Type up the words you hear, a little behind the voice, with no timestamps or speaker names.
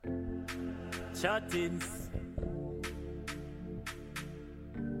Chattinz.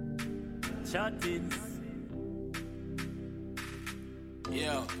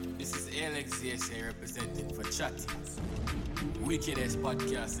 Yo, this is Alex CSA representing for Chattinz, wickedest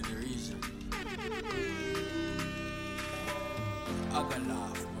podcast in the region. I got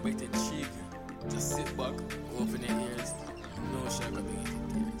laugh, I bet cheek. Just sit back, open your ears, no shock of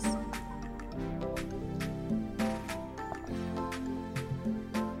being tears.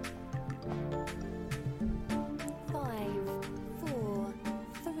 5, 4,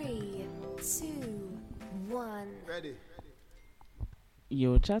 3, 2, 1. Ready.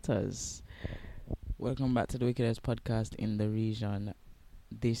 Yo, chatters. Welcome back to the wickedest podcast in the region.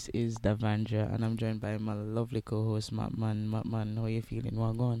 This is Davandra, and I'm joined by my lovely co-host, Matman. Matman, how you feeling?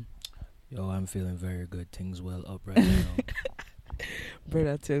 What going? Yo, I'm feeling very good. Things well up right now.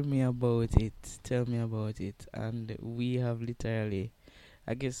 Brother, tell me about it. And we have literally,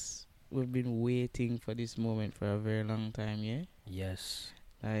 I guess, we've been waiting for this moment for a very long time, yeah? Yes.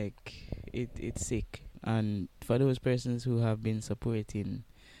 Like, it's sick. And for those persons who have been supporting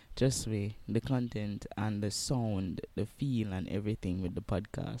just the content and the sound, the feel and everything with the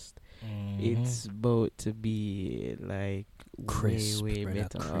podcast, it's about to be like Crisp, way brother,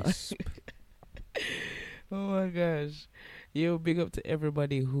 better. crisp. Oh my gosh. Yo, big up to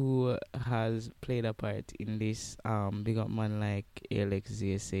everybody who has played a part in this. Big up man like Alex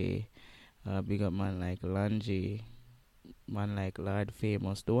ZSA, big up man like Lanji, man like Lord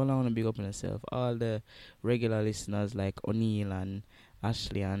Famous. The one I want to big up on yourself. All the regular listeners like O'Neill and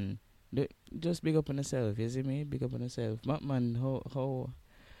Ashley and just big up on yourself, you see me? Big up on yourself. Man,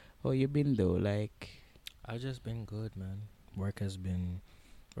 how you been though? Like, I've just been good, man. Work has been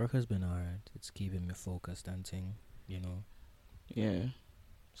hard. It's keeping me focused and thing, you know. yeah.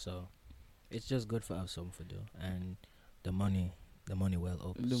 So it's just good for have something to do, and the money well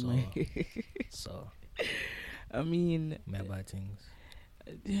up. So I mean, may buy things.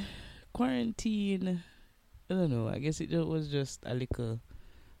 quarantine, I don't know, I guess it was just a little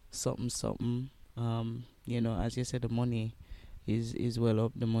something. You know, as you said, the money is well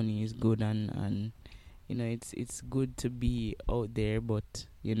up, the money is good, and you know, it's good to be out there, but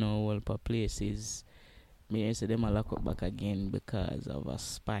you know, well, per places may say them a lock up back again because of a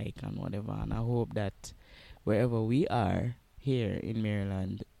spike and whatever, and I hope that wherever we are here in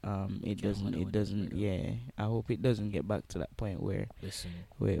Maryland, it doesn't yeah, I hope it doesn't get back to that point where Listen,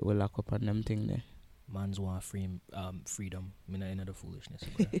 we lock up on them thing there. man's want freedom. Me not into the foolishness.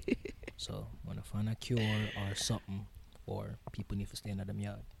 Bruh. So when I find a cure or something, or people need to stay in them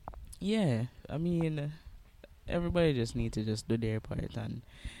yard. Yeah, I mean, everybody just need to just do their part and,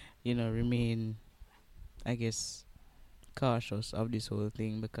 you know, remain, I guess, cautious of this whole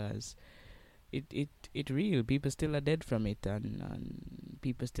thing, because it real. People still are dead from it, and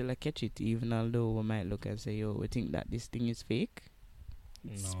people still are catch it, even although we might look and say, yo, we think that this thing is fake.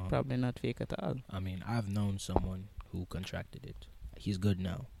 It's No. probably not fake at all. I mean, I've known someone who contracted it. He's good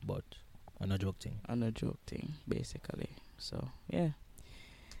now, but on a joke thing. Basically. So, yeah.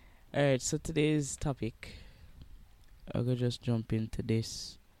 Alright, so today's topic, I'll go just jump into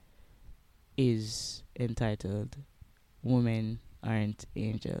this, is entitled Women Aren't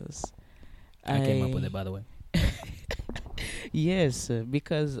Angels. I came up with it, by the way. Yes,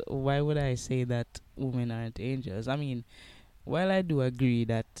 because why would I say that women aren't angels? I mean, while I do agree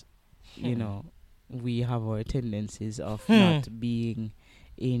that, you know, we have our tendencies of not being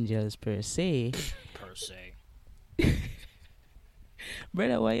angels per se. Per se.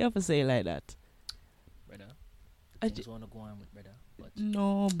 Brother, why you have to say it like that? Brother. I Just want to go on with brother. But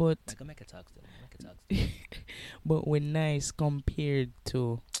No, but I can make a talk still. but we're nice compared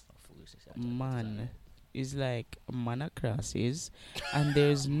to Foolishness. man. It's like man crosses, and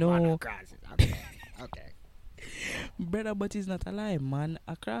there's no Okay. brother, but it's not a lie. Man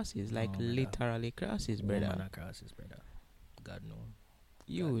crosses, like No, brother. literally crosses, brother. Woman crosses, brother. God no.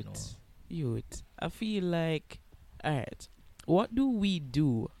 Youth. I feel like, alright, what do we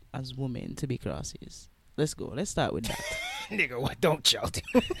do as women to be crosses? Let's go. Let's start with that. Nigga, what don't shout?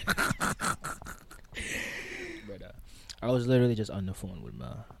 Brother. I was literally just on the phone with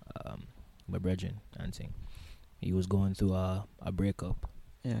my brethren and thing. He was going through a breakup,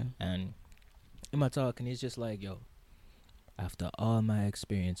 Yeah. and in my talk, and he's just like, yo, after all my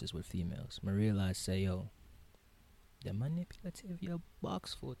experiences with females, I realized, say, yo, the manipulative your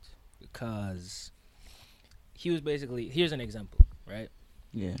box foot, because he was basically, here's an example, right?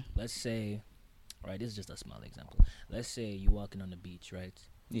 Yeah. Let's say, right, this is just a small example. Let's say you walking on the beach, right?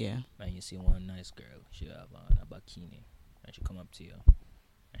 Yeah. And you see one nice girl, she have on a bikini, and she come up to you,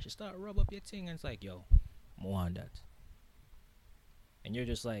 and she start rub up your thing, and it's like, yo, I want that. And you're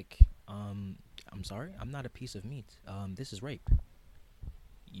just like, I'm sorry, I'm not a piece of meat. This is rape.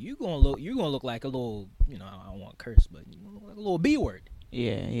 You gonna look like a little, I don't want to curse, but you gonna look like a little B word.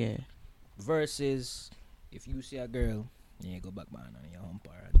 Yeah, yeah. Versus if you see a girl, yeah, go back behind on your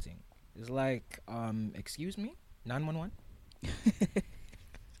umpire and thing. It's like, excuse me, 911.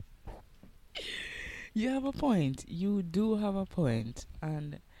 You have a point. You do have a point.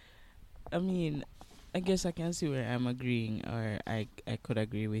 And I mean, I guess I can see where I'm agreeing, or I could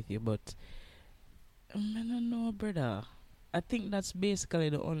agree with you, but I don't know, brother. I think that's basically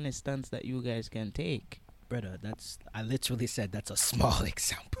the only stance that you guys can take. Brother, I literally said that's a small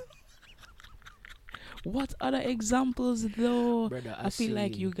example. What other examples though? Brother, I feel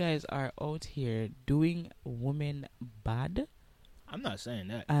like you guys are out here doing women bad. I'm not saying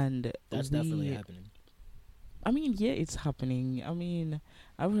that. And that's definitely happening. I mean, yeah, it's happening. I mean,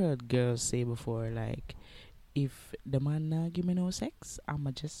 I've heard girls say before, like, if the man not give me no sex,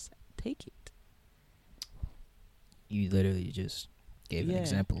 I'ma just take it. You literally just gave an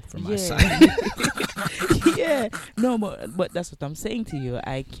example from my Yeah. side. Yeah. No, but that's what I'm saying to you.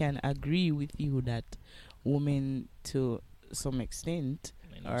 I can agree with you that women, to some extent,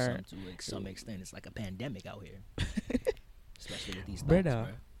 are... To some extent, it's like a pandemic out here. Especially with these Brother,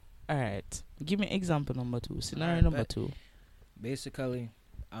 thoughts, bro. alright. Give me example number 2. Scenario Alright, number bet. 2. Basically,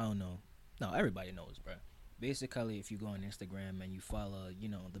 I don't know. No, everybody knows, bro. Basically, if you go on Instagram and you follow,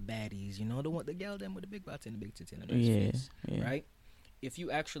 the baddies, the gal them with the big butts and the big tits and the nice face, right? If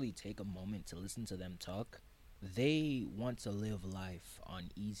you actually take a moment to listen to them talk, they want to live life on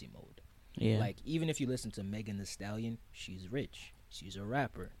easy mode. Yeah. Like, even if you listen to Megan Thee Stallion, she's rich. She's a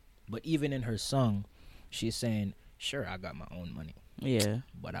rapper. But even in her song, she's saying, sure, I got my own money. Yeah.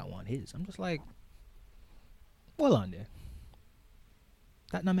 But I want his. I'm just like, well on there.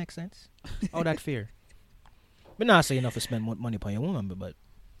 That not make sense? Oh, that fear. But not say enough to spend money upon your woman, but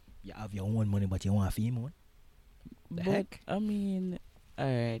you have your own money, but you want a fee more. The heck? I mean,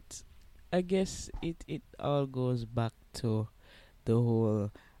 alright. I guess it all goes back to the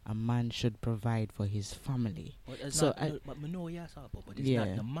whole a man should provide for his family. But it's So not, I- but it's Yeah.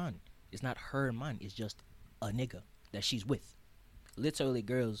 not the man. It's not her man. It's just a nigga that she's with. Literally,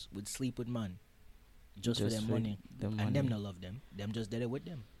 girls would sleep with man just for their money, and them not love them. Them just did it with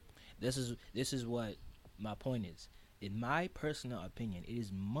them. This is what my point is. In my personal opinion, it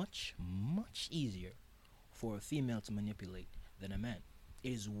is much, much easier for a female to manipulate than a man.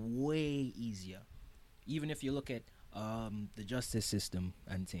 It is way easier. Even if you look at the justice system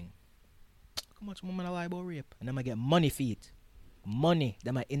and thing. How much women are lie about rape? And then I get money for it. Money.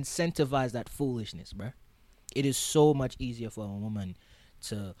 Then I incentivize that foolishness, bruh. It is so much easier for a woman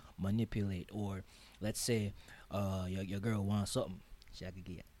to manipulate. Or let's say your girl wants something. She could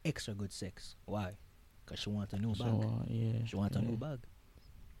get extra good sex. Why? Because she wants a new bag. She wants a new bag.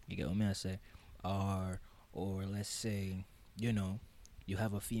 You get what I say? Or let's say, you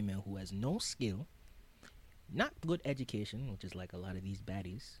have a female who has no skill, not good education, which is like a lot of these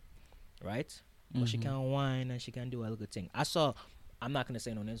baddies, right? But she can whine and she can do a good thing. I'm not going to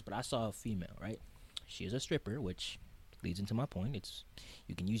say no names, but I saw a female, right? She is a stripper, which leads into my point. It's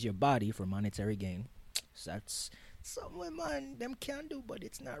you can use your body for monetary gain. So that's some women them can do, but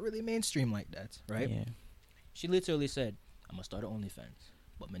it's not really mainstream like that, right? Yeah. She literally said, I'm going to start an OnlyFans,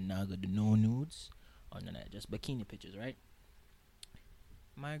 but I'm not going to do no nudes or none of that, just bikini pictures, right?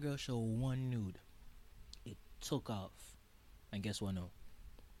 My girl showed one nude. It took off. And guess what now?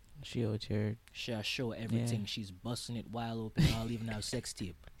 She out here. She'll show everything. Yeah. She's busting it wide open. I'll even have sex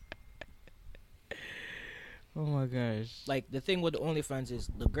tape. Oh my gosh. Like, the thing with the OnlyFans is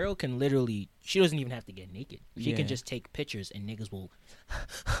the girl can literally, she doesn't even have to get naked. She can Yeah. just take pictures and niggas will,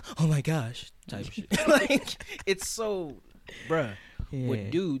 oh my gosh, type of shit. Like, it's so, bruh. Yeah.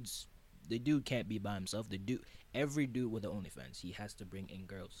 With dudes, the dude can't be by himself. Every dude with the OnlyFans, he has to bring in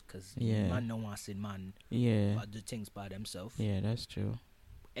girls. Because man no want to see man do things by themselves. Yeah, that's true.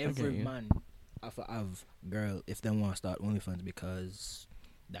 Every you. man have girl if they want to start OnlyFans because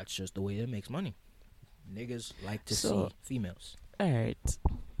that's just the way it makes money. Niggas like to see females. Alright.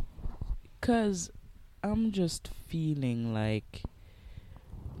 Because I'm just feeling like,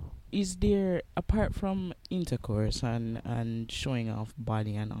 is there, apart from intercourse and showing off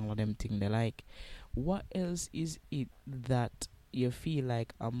body and all of them things they like, what else is it that you feel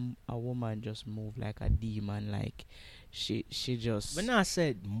like a woman just move like a demon, like she just... When I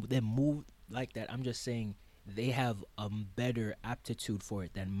said they move like that, I'm just saying they have a better aptitude for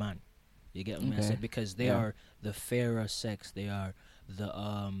it than man. You get what I said? Because they are the fairer sex. They are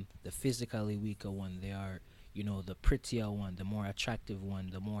the physically weaker one. They are, the prettier one, the more attractive one,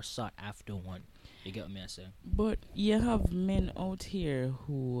 the more sought after one. You get what I say? But you have men out here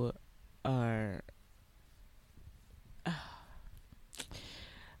who are.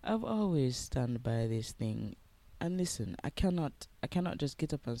 I've always stand by this thing. And listen, I cannot just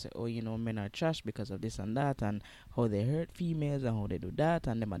get up and say, oh, men are trash because of this and that, and how they hurt females and how they do that,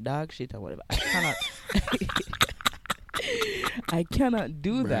 and them are dog shit and whatever. I cannot, I cannot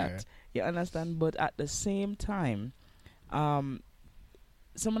do that. You understand? But at the same time, some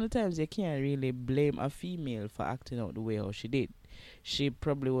of the times you can't really blame a female for acting out the way how she did. She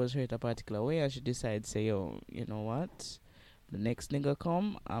probably was hurt a particular way, and she decided, say, yo, you know what? The next nigga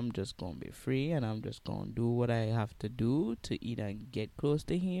come, I'm just gonna be free, and I'm just gonna do what I have to do to either get close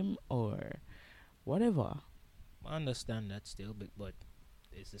to him or whatever. I understand that still, but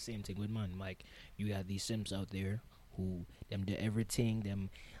it's the same thing with man. Like, you got these simps out there who them do everything. Them,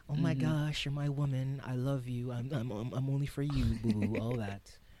 oh my gosh, you're my woman. I love you. I'm only for you, boo boo. All that,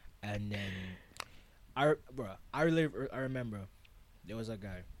 and then I remember there was a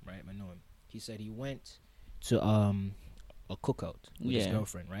guy, right? I know him. He said he went to a cookout with his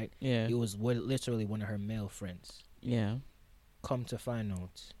girlfriend, right? Yeah. He was literally one of her male friends. Yeah. Come to find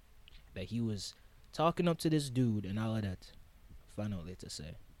out that he was talking up to this dude and all of that. Find out later,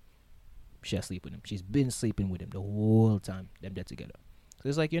 say she'll sleep with him. She's been sleeping with him the whole time. Them there together. So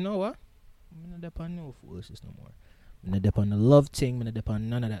it's like, you know what? I'm not depend on no foolishness no more. I'm not depend on the love thing. I'm not depend on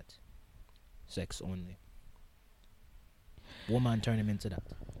none of that. Sex only. Woman turn him into that.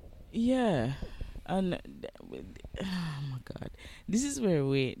 Yeah. And oh my God, this is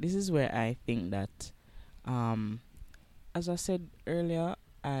where I think that, as I said earlier,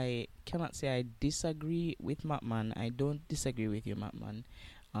 I cannot say I disagree with Matman. I don't disagree with you, Matman.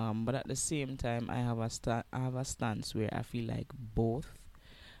 But at the same time, I have a stance where I feel like both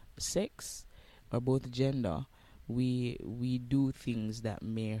sex or both gender, we do things that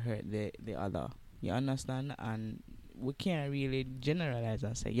may hurt the other. You understand? And we can't really generalize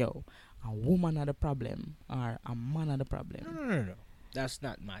and say, yo, a woman are the problem or a man are the problem. No. That's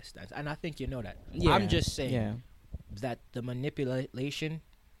not my stance. And I think you know that. Yeah, I'm just saying that the manipulation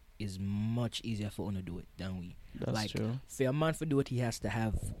is much easier for us to do it than we. That's like, true. For a man to do it, he has to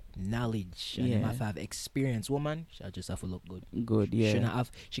have knowledge and he have to have experience. Woman, she'll just have to look good. Good, yeah.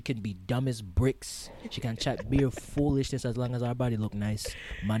 She can be dumb as bricks. She can chat beer foolishness as long as her body look nice.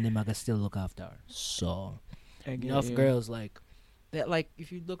 Man, them can still look after her. So, enough girls like that. Like,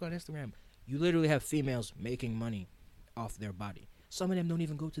 if you look on Instagram, you literally have females making money off their body. Some of them don't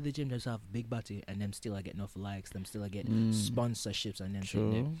even go to the gym. They just have big body, and them still get enough likes. Them still get sponsorships, and them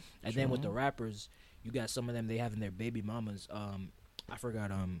True. thing. And then with the rappers, you got some of them. They having their baby mamas. I forgot.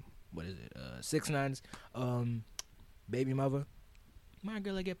 What is it? 6ix9ine's baby mother. My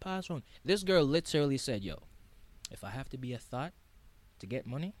girl, I get passed on. This girl literally said, "Yo, if I have to be a thought to get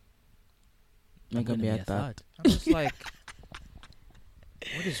money, I'm gonna be a thought." I'm just like,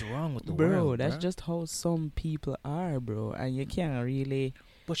 what is wrong with the world, That's just how some people are, bro. And you can't really.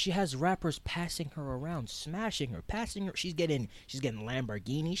 But she has rappers passing her around, smashing her, passing her. She's getting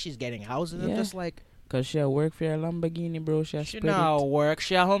Lamborghini. She's getting houses. I'm just like, cause she work for a Lamborghini, bro. She not work.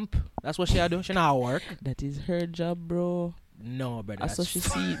 She a hump. That's what she a do. She not work. That is her job, bro. No, brother. That's how she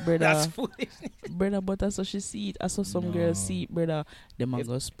see it, brother. That's foolishness. Brother, but that's how she see it. I saw some girls see it, brother. Them are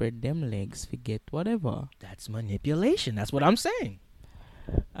gonna spread them legs, forget whatever. That's manipulation. That's what I'm saying.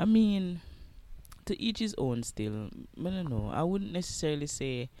 I mean, to each his own still. I don't know. I wouldn't necessarily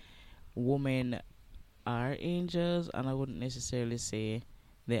say women are angels, and I wouldn't necessarily say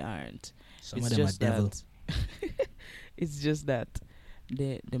they aren't. Some of them are devil. It's just that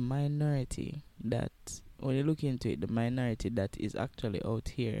the minority that, when you look into it, the minority that is actually out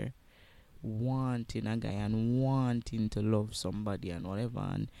here wanting a guy and wanting to love somebody and whatever,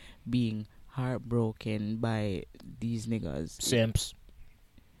 and being heartbroken by these niggas. Simps.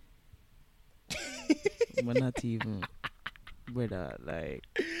 But not even, brother, like,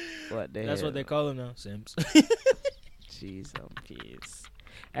 what the That's hell? what they call them now, simps. Jeez and peace.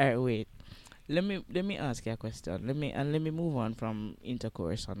 Alright, wait. Let me ask you a question. Let me move on from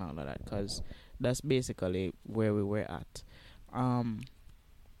intercourse and all of that, because that's basically where we were at.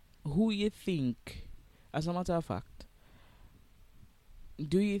 Who you think, as a matter of fact,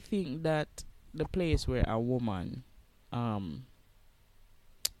 do you think that the place where a woman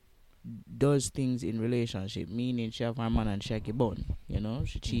does things in relationship, meaning she have her man and she get bun,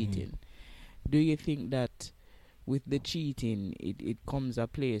 she cheating, do you think that with the cheating it comes a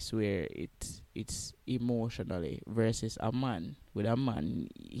place where it's emotionally versus a man? With a man,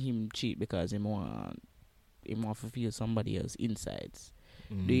 him cheat because him want to feel somebody else insides.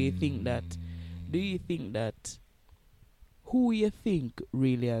 Do you think that who you think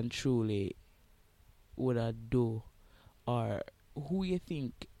really and truly would do, or who you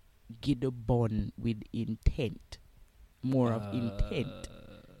think get the bun with intent, more of intent.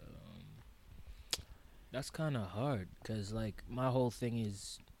 That's kind of hard, cause like my whole thing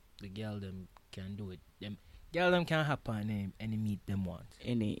is the girl them can do it. Them girl them can hop on them any meat them want.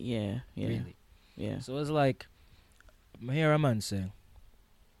 Any, yeah, Really. yeah, So it's like, I hear a man say,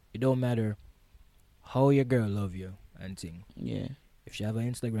 it don't matter how your girl love you and thing. yeah, If she have an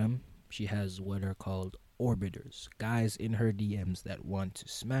Instagram, she has what are called orbiters, guys in her DMs that want to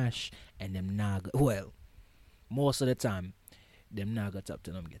smash, and them well, most of the time, them not got up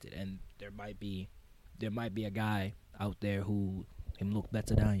to them get it. And there might be a guy out there who him look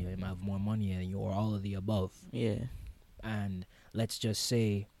better than you, him have more money than you, or all of the above. yeah, And let's just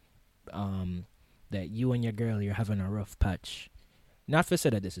say that you and your girl, you're having a rough patch. Not to say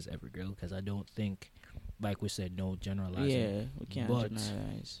that this is every girl, because I don't think, like we said, no generalizing. yeah. We can't But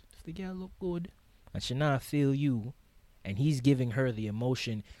generalize. if the girl look good and she not feel you, and he's giving her the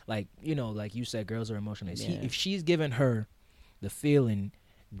emotion, like, you know, like you said, girls are emotionless. Yeah. If she's giving her the feeling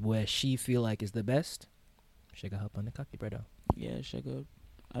where she feel like is the best, she can hop on the cocky, brother. Yeah, check out.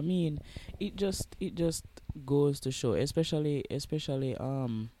 I mean, it just goes to show, especially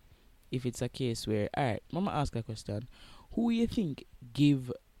if it's a case where, alright, Mama ask a question. Who you think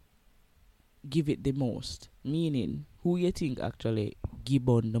give it the most? Meaning, who you think actually give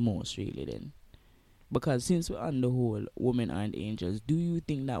on the most, really, then? Because since we're on the whole, women aren't angels, do you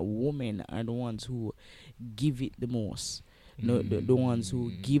think that women are the ones who give it the most? No, the ones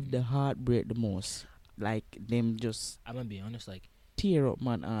who give the heartbreak the most? Like, them just I'm gonna be honest, like, tear up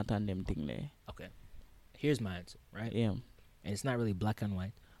man heart and them thing there. okay, here's my answer, right? Yeah, And it's not really black and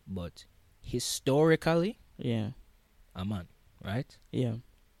white, but historically, yeah, a man, right? yeah.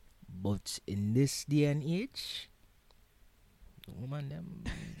 But in this day and age, the woman them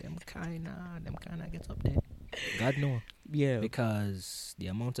kinda gets up there. God know. Yeah. Because the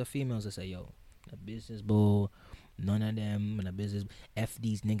amount of females that say, yo, the business bull, none of them in the business, F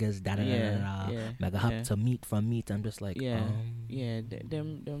these niggas, da da da da da. Yeah. Mega hop to meat from meat. I'm just like, Yeah. Yeah.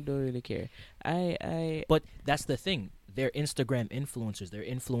 Them don't really care. I But that's the thing. They're Instagram influencers. They're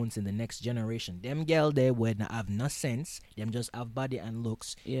influencing the next generation. Them girl they would not have no sense. Them just have body and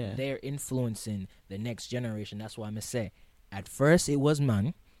looks. yeah. They're influencing the next generation. That's why I'm going to say, at first it was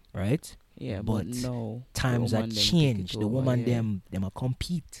man, right? Yeah, but but no. Times the have woman them take changed. it The over, woman yeah. them a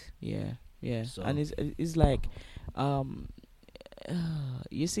compete. Yeah. Yeah. So- And it's like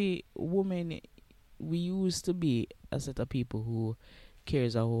you see, women, we used to be a set of people who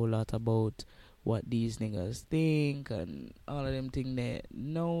cares a whole lot about what these niggas think and all of them thing there.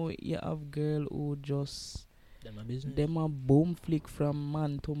 Now you have girl who just Them a business. them a boom flick from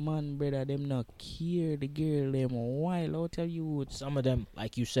man to man, brother. Them not care the girl them wild out of you. Some of them,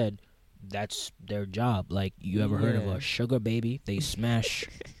 like you said, that's their job. Like, you ever heard of Yeah. a sugar baby? They smash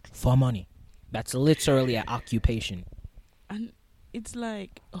for money. That's literally an occupation. And it's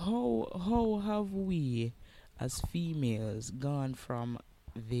like, how have we as females gone from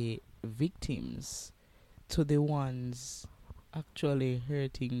the victims to the ones actually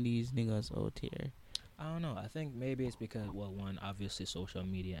hurting these niggas out here? I don't know. I think maybe it's because, well, one, obviously social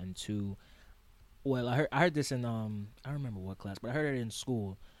media, and two, well, I heard this in I don't remember what class, but I heard it in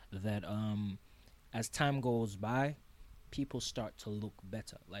school that as time goes by, people start to look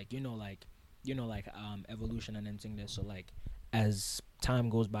better. Like evolution and everything there. So like, as time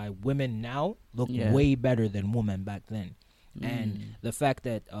goes by, women now look Yeah. way better than women back then. Mm. And the fact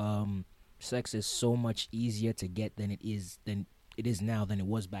that sex is so much easier to get than it is now than it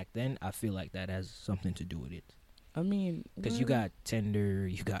was back then, I feel like that has something to do with it. I mean, Because you got Tinder,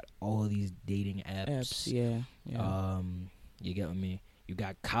 you got all these dating apps. yeah. You get with me. You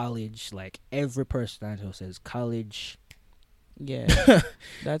got college. Like, every person I know says college. Yeah,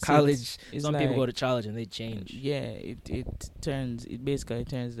 that's College. It's Some people like- go to college and they change. Yeah, it basically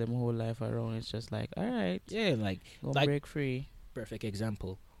turns them whole life around. It's just like, all right, Yeah, like, go like- break free. perfect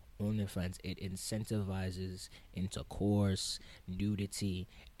example. OnlyFans, it incentivizes intercourse, nudity,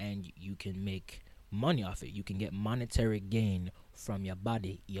 and you can make money off it. You can get monetary gain from your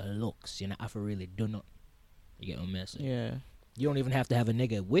body, your looks. You know, I feel really do not. You get what I'm saying? Yeah, You don't even have to have a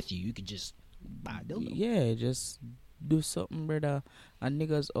nigga with you. You could just buy a dildo. yeah, just do something, brother. And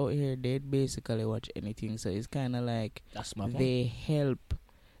niggas out here, they basically watch anything. So it's kind of like That's my point. they help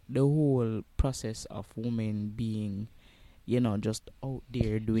the whole process of women being, just out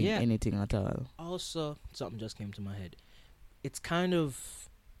there doing Yeah. anything at all. Also, something just came to my head. It's kind of,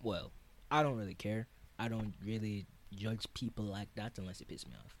 well, I don't really care. I don't really judge people like that unless it piss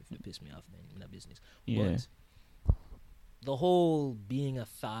me off. If it piss me off, then not business. Yeah. But the whole being a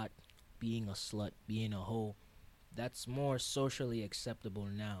thought, being a slut, being a hoe, that's more socially acceptable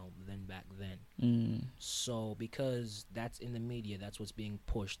now than back then. So because that's in the media, that's what's being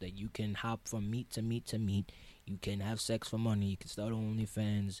pushed, that you can hop from meet to meet to meet, you can have sex for money, you can start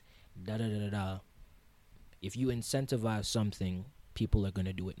OnlyFans, da da da da da. If you incentivize something, people are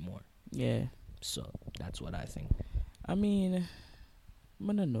gonna do it more. Yeah. So that's what I think. I mean,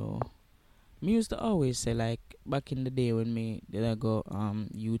 I don't know. Me used to always say, like, back in the day when me did I go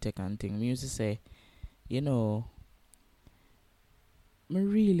UTech and thing, me used to say, you know, me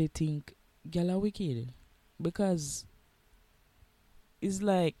really think gyal are wicked. Because it's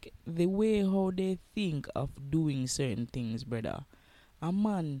like the way how they think of doing certain things, brother. A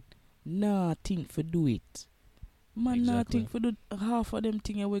man nah think for do it. Man nah Exactly. think for do half of them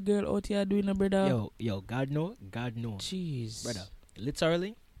thing with girl out here doing, brother. Yo, God know. Jeez. Brother,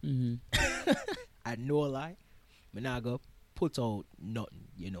 literally, Mm-hmm. I know a lie. Me nah go put out nothing,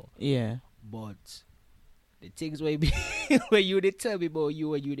 Yeah. But the things where be where you did tell me about you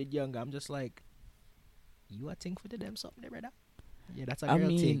when you did younger, I'm just like, you a think for them something, brother? Yeah, that's a I girl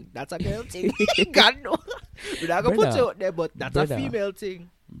mean- thing. That's a girl thing. God know. We not gonna put it Brother, out there, but that's brother. a female thing.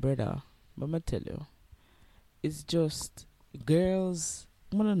 Brother, but me tell you, it's just girls.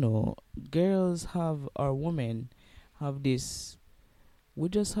 I don't know. Girls have, or women have this. We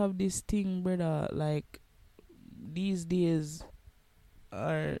just have this thing, brother. Like these days,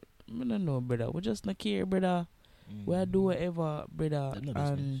 are I don't know, brother. We just not care, brother. We do whatever, brother, That's no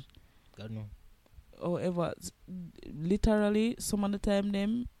and business. God know. however, literally, some of the time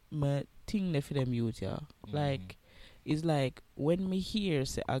them, my thing for them youth, yeah. Like, it's like when me hear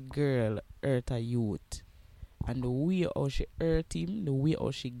say a girl hurt a youth, and the way how she hurt him, the way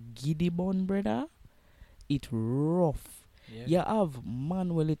how she giddy bun, brother, it rough. Yeah. You have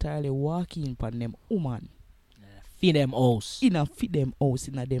man will literally walk in upon them woman Feed them house. in a fit them house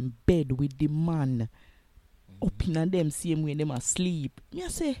in a them bed with the man up in a them same way them asleep. Me I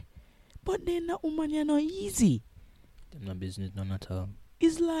say, but then that woman you know easy. Them no business, none at all.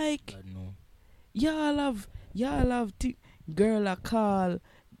 It's like God know. y'all have girl a call,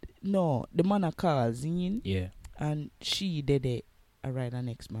 no, the man a call zinging, Yeah. and she did it a ride her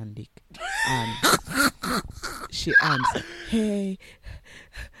next man dick, and she answer, hey,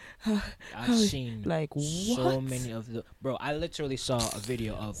 I've seen like so what? many of the bro. I literally saw a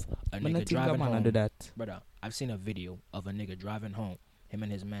video of a Man, I nigga think a driving man a home. do that. Brother, I've seen a video of a nigga driving home. Him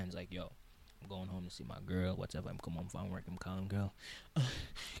and his man's like, yo, I'm going home to see my girl. Whatever. I'm come home from work. I'm calling girl.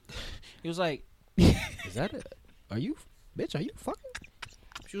 He was like, is that it? Are you, bitch? Are you fucking?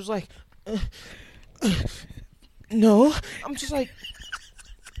 She was like, no. I'm just like,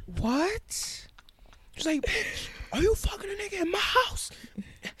 what? She's like, bitch, are you fucking a nigga in my house?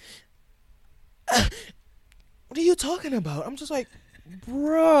 What are you talking about? I'm just like,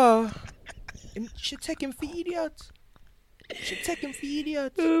 bruh. She take him for idiot. She take him for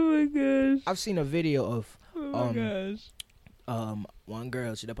idiot. Oh my gosh. I've seen a video of Oh my gosh. one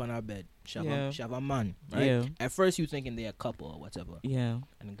girl. She up on her bed. She have a man. Right. Yeah. At first you thinking they a couple or whatever. Yeah.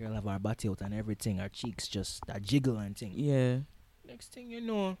 And the girl have her body out and everything. Her cheeks just that jiggle and thing. Yeah. Next thing you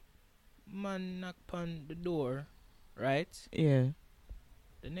know, man knock on the door. Right. Yeah.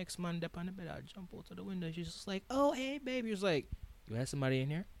 The next man up on the bed, I jump out of the window. She's just like, "Oh, hey, baby." He was like, "You have somebody in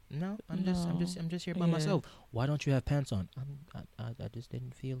here?" No, I'm just here by Yeah. myself. Why don't you have pants on? I just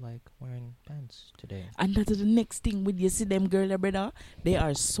didn't feel like wearing pants today. And that is the next thing when you see them girl, brother, they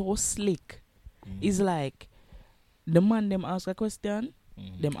are so slick. It's like the man them ask a question,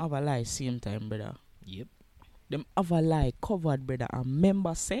 them have a lie same time, brother. Yep. Them have a lie covered, brother. And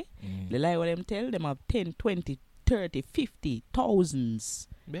member say, the lie what them tell, them have 10, 20, 30, 50, thousands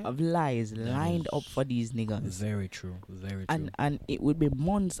Yeah. of lies That lined is up for these niggas. Very true. Very true. And it would be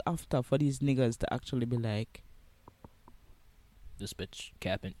months after for these niggas to actually be like, This bitch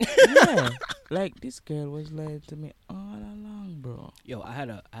capping. yeah, like this girl was lying to me all along, bro. Yo, I had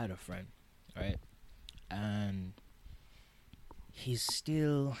a friend, right? And he's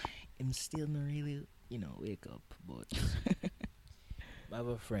still not really, wake up, but I have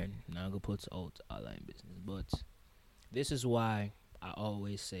a friend, now I'm gonna put out online business, but this is why I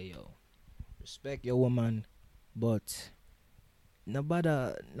always say, yo, respect your woman, but no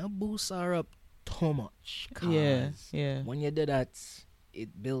boost her up too much. 'Cause Yeah. when you do that,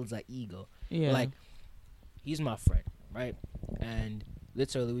 it builds an ego. Yeah. Like, he's my friend, right? And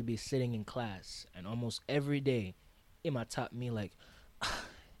literally, we be sitting in class, and almost every day, he might tap me like,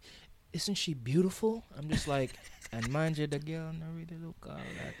 isn't she beautiful? I'm just like, and mind you, the girl not really look all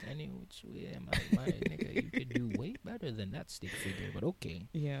that any which way. My nigga, you could do way better than that stick figure, but okay.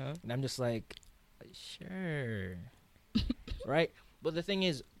 Yeah. And I'm just like, sure. Right? But the thing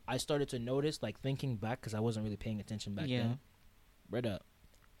is, I started to notice, like, thinking back, because I wasn't really paying attention back then. Brother,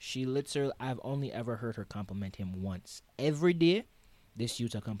 she literally, I've only ever heard her compliment him once. Every day, this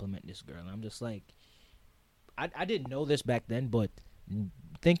used to compliment this girl. And I'm just like, I didn't know this back then, but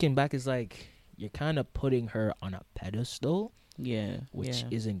thinking back is like, you're kind of putting her on a pedestal. Yeah. Which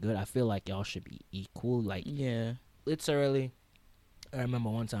isn't good. I feel like y'all should be equal. Like, literally, I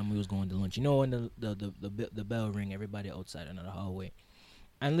remember one time we was going to lunch. You know when the bell ring, everybody outside in the hallway.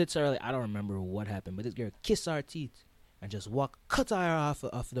 And literally, I don't remember what happened, but this girl kissed our teeth and just cut our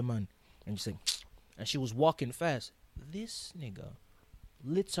off the man. And she said, and she was walking fast. This nigga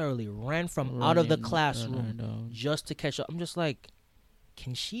literally ran from out of the classroom just to catch up. I'm just like,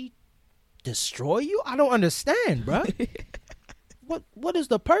 can she destroy you? I don't understand, bro. What is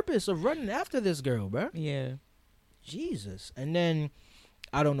the purpose of running after this girl, bro? Yeah. Jesus. And then,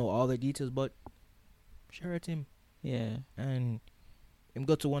 I don't know all the details, but she hurt him. Yeah. And him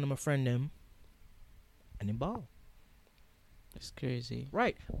go to one of my friend them and him ball. It's crazy.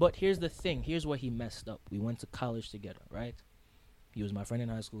 Right. But here's the thing. Here's where he messed up. We went to college together, right? He was my friend in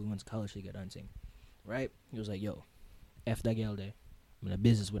high school. We went to college together and thing. Right? He was like, yo, F that girl there. I'm in a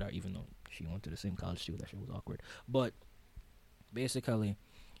business with her, even though she went to the same college too. That shit was awkward. But basically,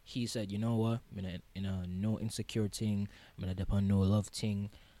 he said, you know what? I'm in a no insecure thing. I'm gonna depend on no love thing.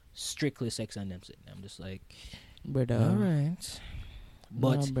 Strictly sex and them shit. I'm just like, brother. All right.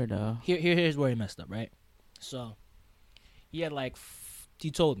 But brother. Here's where he messed up, right? So he had like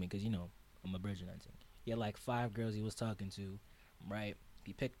he told me, because you know I'm a virgin and thing. He had like 5 girls he was talking to, right?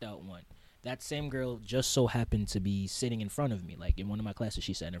 He picked out one. That same girl just so happened to be sitting in front of me, like in one of my classes.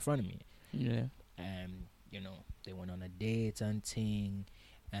 She sat in front of me. Yeah. And you know they went on a date and thing.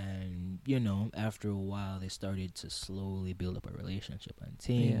 And, you know, after a while, they started to slowly build up a relationship and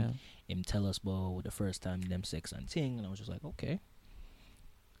ting. Yeah. Him tell us about the first time them sex and ting. And I was just like, okay.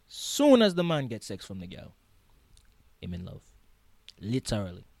 Soon as the man gets sex from the girl, him in love.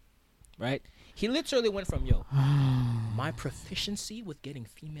 Literally. Right? He literally went from, yo, my proficiency with getting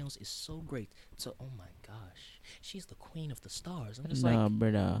females is so great, to, oh my gosh, she's the queen of the stars. I'm just like,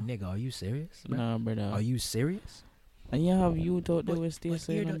 brother. nigga, are you serious? Bro? Nah, brother. Are you serious? And you have youth out there with still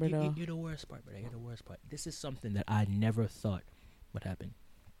saying, brother. You're the worst part, brother. You're the worst part. This is something that I never thought would happen.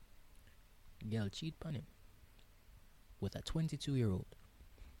 Girl cheat on him with a 22-year-old.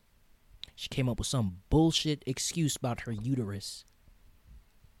 She came up with some bullshit excuse about her uterus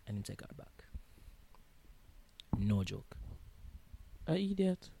and then take her back. No joke. A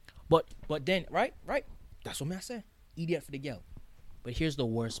idiot. But then, right? That's what I say. Idiot for the girl. But here's the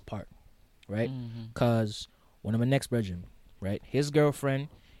worst part, right? Because one of my next brethren, right? His girlfriend,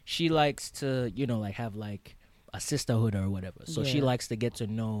 she likes to, you know, like have like a sisterhood or whatever. So she likes to get to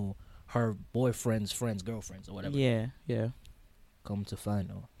know her boyfriend's friends, girlfriends or whatever. Yeah. Come to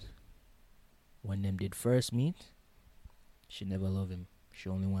find out, when them did first meet, she never loved him. She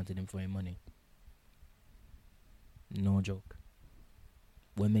only wanted him for his money. No joke.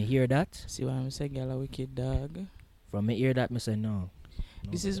 When me hear that, See why I'm saying, girl, a wicked dog. from me hear that, me say no.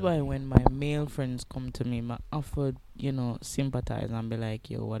 This is why when my male friends come to me, I offer, you know, sympathize and be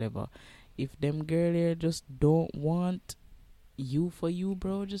like, yo, whatever. If them girl here just don't want you for you,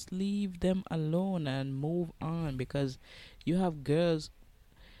 bro, just leave them alone and move on, because you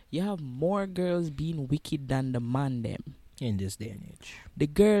have more girls being wicked than the man them. In this day and age. The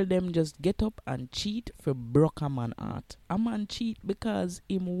girl them just get up and cheat for broke a man heart. A man cheat because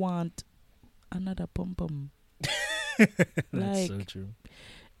him want another pum. That's like, so true.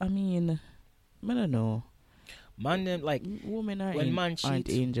 I mean, I don't know. Man, them like Women are when man aren't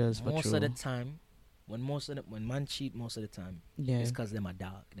cheat, angels for most true. of the time. When man cheat most of the time, Yeah, it's because them a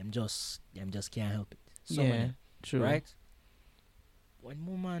dog. Them just can't help it. Some of yeah, them, true. right? When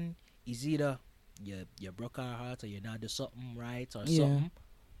woman is either you broke her heart or you not do something right or Yeah. something,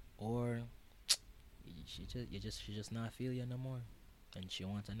 or she just not feel you no more, and she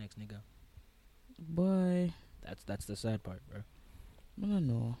wants the next nigga. Boy, That's the sad part, bro. I don't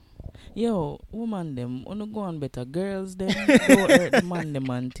know. Yo, woman them, wanna go on better. Girls them, don't hurt the man them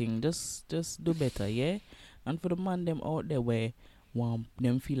and thing. Just do better, yeah? And for the man them out there where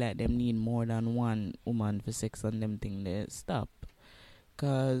them feel like them need more than one woman for sex and them thing there, stop.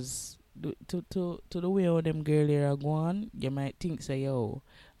 Cause to the way how them girl here are going, you might think say, yo,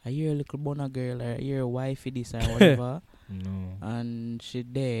 are you a little bonner girl or you're a wifey this or whatever? No. And she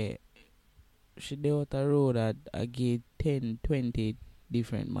there out the road at I get 10, 20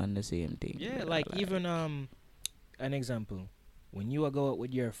 different man the same thing. Yeah, But like even an example. When you go out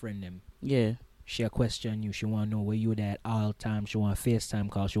with your friend them, yeah, She a question you. She want to know where you there at all time. She want FaceTime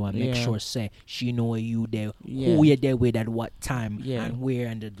call. She want to make Yeah. sure say she know where you there, Yeah. who you there with at what time, Yeah. and where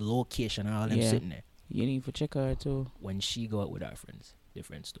and the location and all them Yeah. sitting there. You need to check her too. When she go out with her friends,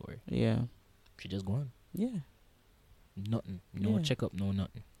 different story. Yeah. She just go on. Yeah. Nothing. No Yeah. check up. No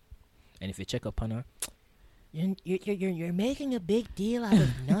nothing. And if you check up on her, you're making a big deal out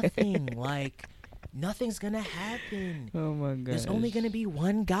of nothing. Like nothing's gonna happen. Oh my god. There's only gonna be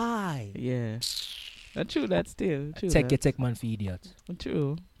one guy. Yeah. True that still. True. Take man for idiots.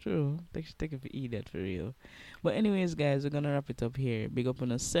 True. Take it for idiot for real. But anyways, guys, we're gonna wrap it up here. Big up on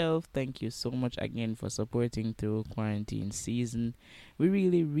yourself. Thank you so much again for supporting through quarantine season. We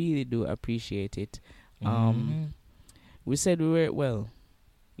really, really do appreciate it. We said we were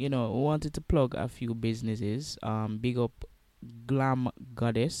we wanted to plug a few businesses. Big up Glam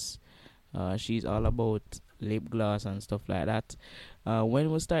Goddess. She's all about lip gloss and stuff like that.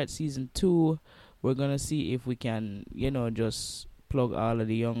 When we start season 2, we're gonna see if we can, just plug all of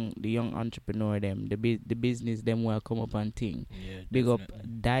the young entrepreneur them, the business them will come up and thing. Yeah, Big up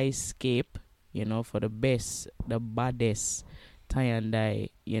definitely. Dyescape, for the baddest tie and dye,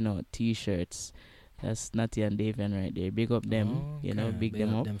 t-shirts. That's Natty and Davian right there. Big up them, big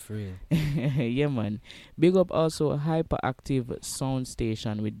them up. Them for real. Yeah, man. Big up also Hyperactive Sound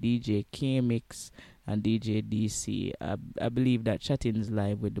Station with DJ K-Mix and DJ DC. I believe that Chattinz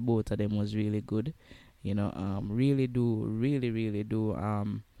live with the both of them was really good. Really do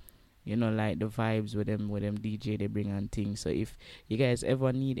like the vibes with them DJ they bring and things. So if you guys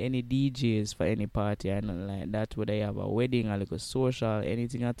ever need any DJs for any party and nothing like that, whether you have a wedding or like a social,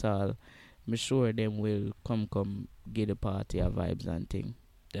 anything at all, I'm sure them will come get the party a vibes and thing.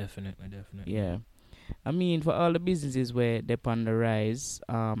 Definitely. Yeah. I mean, for all the businesses where they're on the rise,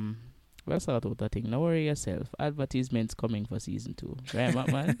 let's sort out that thing. Don't worry yourself. Advertisements coming for season 2. Right,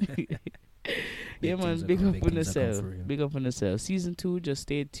 man? Yeah, man. Big up on yourself. Big up on yourself. Season 2, just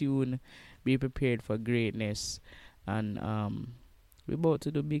stay tuned. Be prepared for greatness. And we're about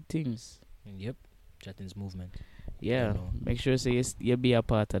to do big things. Yep. Chattinz movement. Yeah, make sure you be a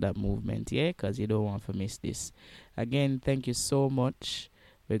part of that movement, yeah, because you don't want to miss this. Again, thank you so much.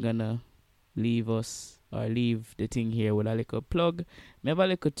 We're going to leave the thing here with a little plug. Maybe a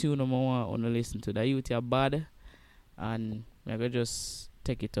little tune I want to listen to. The youth are bad, and I'm going to just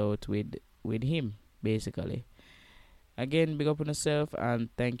take it out with him, basically. Again, big up on yourself, and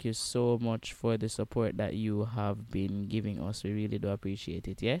thank you so much for the support that you have been giving us. We really do appreciate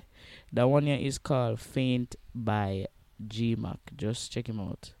it, yeah? That one here is called Faint by G-Mac. Just check him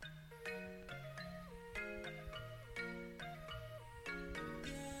out.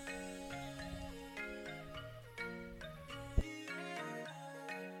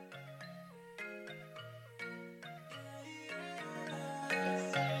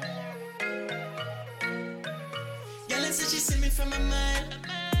 Said she see me from a mile.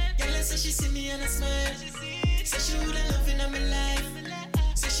 Girl, said she see me and I smile. Said she woulda love in my life.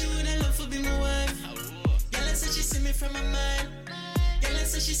 Said she woulda love to be my wife. Girl, said she see me from a mile. Girl,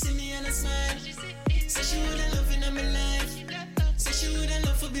 said she see me and I smile. Said she woulda love in my life. Said she woulda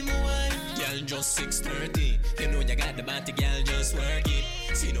love to be my wife. Girl, just 6:30. You know you got the body, girl, just work it.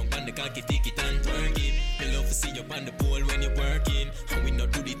 See no on the cocky, tick it and twerk it. Me love to see you on the pole when you're working. And we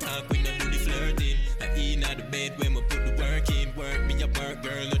not do the talk, we not do the flirting. I eat out the bed when we put the work in. Work me a work,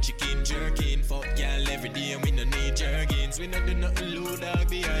 girl, no chicken jerking. Fuck y'all every day and we no need jerkins. We not do nothing low dog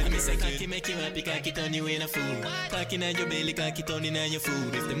behind. I me say cocky make you happy, cocky turn you in a fool. Cocky in your belly, cocky turn in your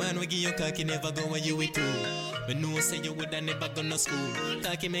food. If the man will give you cocky, never go where you with too. But no say you woulda never go no school.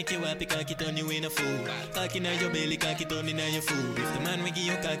 Cocky make you happy, cocky turn you in a fool. Cocky in your belly, cocky turn in your food. If the man will give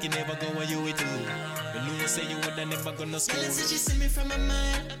you cocky, never go where you with too. But no say you woulda never go no school. Girl, said she see me from a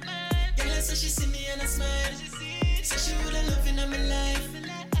mile. Girl, said she see me and I smile. Said she woulda love in my life.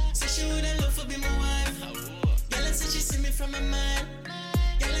 Said she woulda love to be my wife. Girl, said she see me from a mile.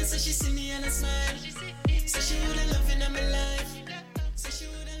 Girl, said she see me and I smile. Said she woulda love in my life. Said she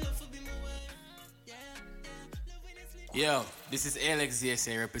woulda love to be my wife. Yo, this is Alex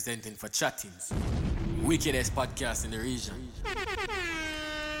ZSA representing for Chattinz. Wickedest podcast in the region.